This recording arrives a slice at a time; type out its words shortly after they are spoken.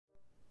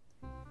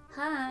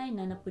Hi,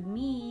 nanapud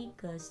me,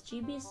 cause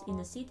Chibi's in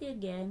the city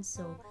again,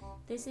 so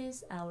this is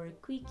our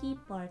quickie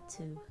part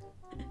 2.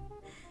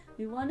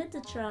 We wanted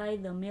to try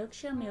the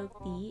Milksha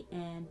Milktea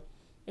and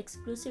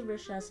exclusive ra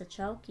siya sa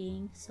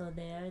Chowking, so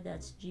there,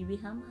 that's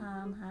GB Ham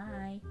Ham,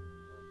 hi!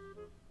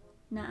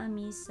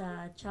 Naami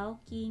sa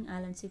Chowking,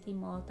 Alan City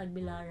Mall,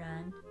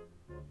 Tagbilaran.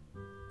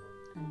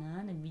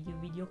 Ana,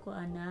 nag-video ko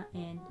ana,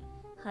 and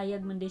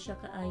hayag man di siya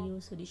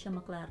kaayo, so di siya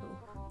maklaro.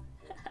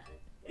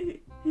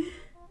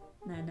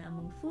 Nana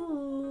among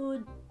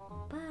food.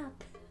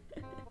 Pak.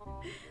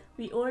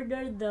 We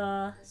ordered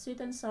the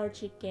sweet and sour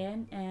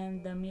chicken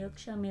and the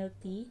Milksha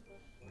Milktea.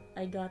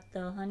 I got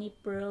the honey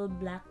pearl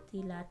black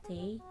tea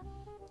latte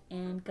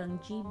and kang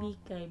GB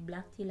kay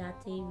black tea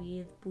latte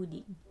with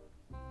pudding.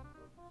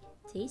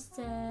 Taste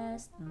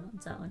test. No,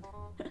 saon.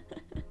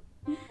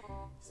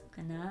 So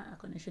kana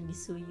ako na siyang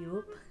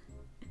gisuyop.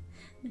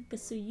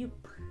 Nagkasuyop.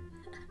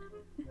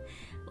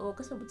 Oo,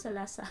 kasabot sa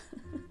lasa.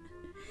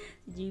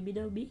 Si GB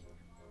daw bi.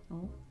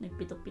 Oh,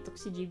 nagpitok-pitok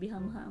si GB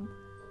ham-ham.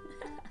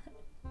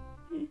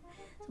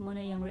 So, muna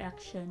yung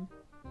reaction.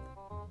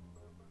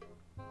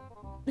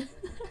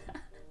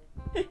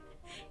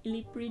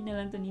 Iliprid na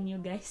lang to ninyo,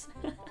 guys.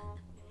 So,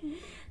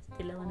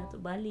 tilawan na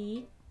to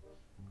balik.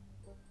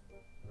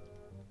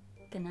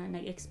 Kana,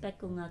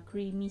 nag-expect ko nga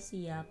creamy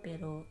siya,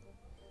 pero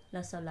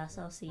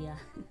lasaw-lasaw siya.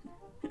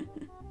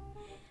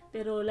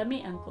 Pero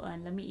lami ang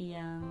kuan, lami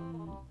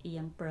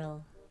iyang pearl.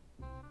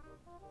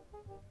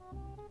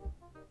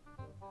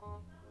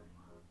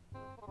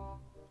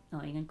 Oh,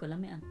 ingan ko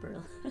lang may ang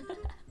pearl.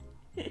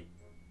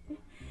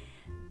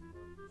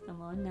 So,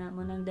 mo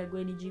nang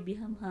dagway ni GB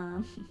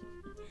ham-ham.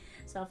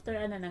 So, after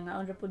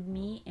nangaon ra pud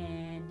me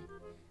and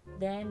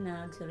then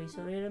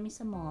nagsuri-suri rami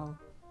sa mall.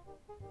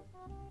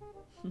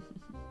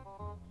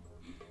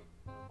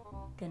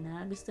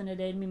 Kana, gusto na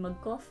din mi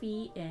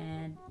mag-coffee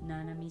and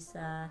nami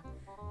sa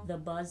the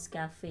Buzzz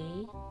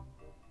Cafe.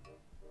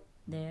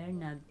 There,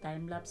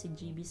 nag-time-lapse si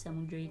GB sa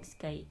mong drinks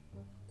kay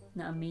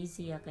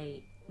na-amaze siya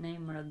kay na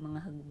yung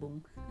mga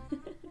hagbong.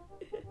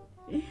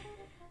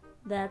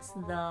 That's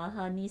the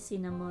honey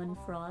cinnamon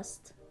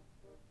frost.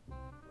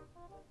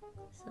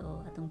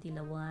 So, atong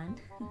tilawan.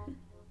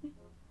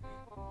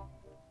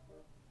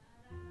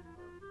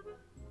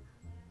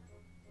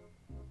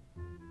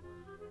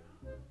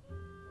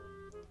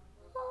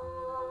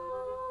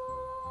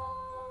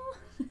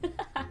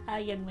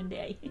 Ayan man di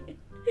ay.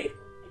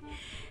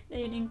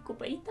 Ayun yung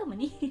kupaita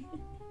man eh.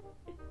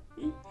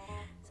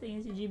 So, yun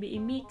si GB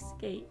i-mix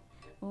kay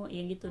oh,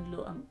 iyang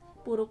gitudlo ang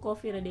puro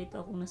coffee ra dito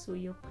akong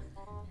nasuyop.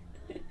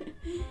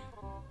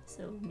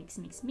 So, mix.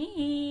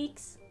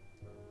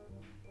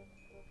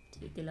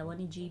 So, tilawan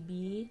ni GB.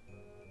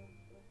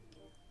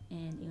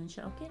 And, yun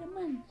siya. Okay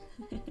naman.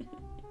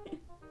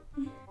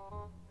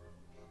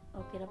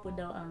 Okay na po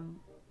daw ang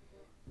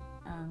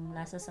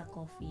lasa sa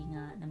coffee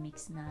nga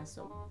na-mix na.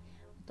 So,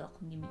 ito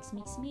akong mix.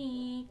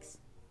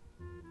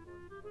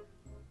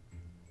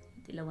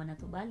 Tilawan na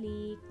to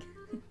balik.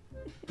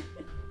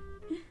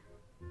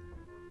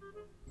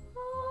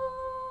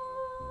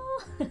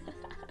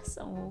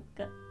 Sa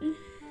muka.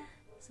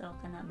 So,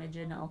 kana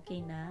medyo na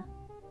okay na.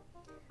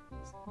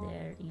 So,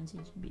 there, yun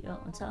si GB. Oh,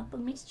 saan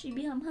pag-mix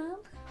GB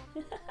ham-ham?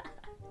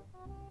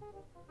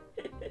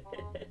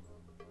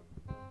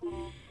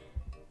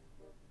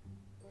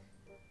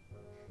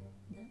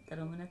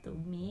 Taro mo na to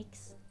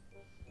mix.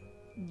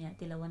 Nya,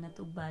 tilawan na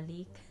to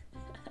balik.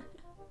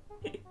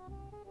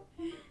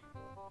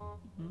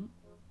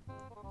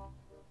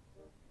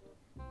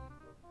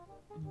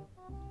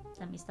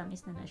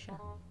 Tamis na siya.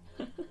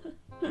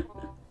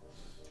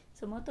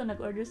 So mo to,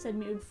 nag-order sa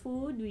me og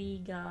food.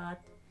 We got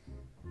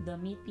the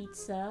meat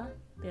pizza,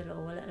 pero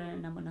wala na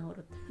naman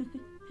nahurot.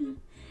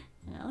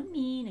 On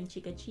me, nang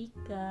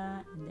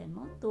chika-chika, and then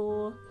mo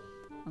to,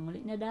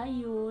 mangulit na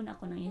dayon,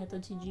 ako nang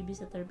ihatod si GB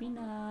sa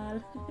terminal.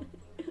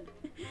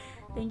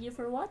 Thank you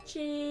for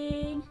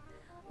watching.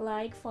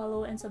 Like,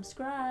 follow, and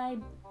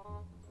subscribe.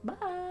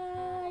 Bye!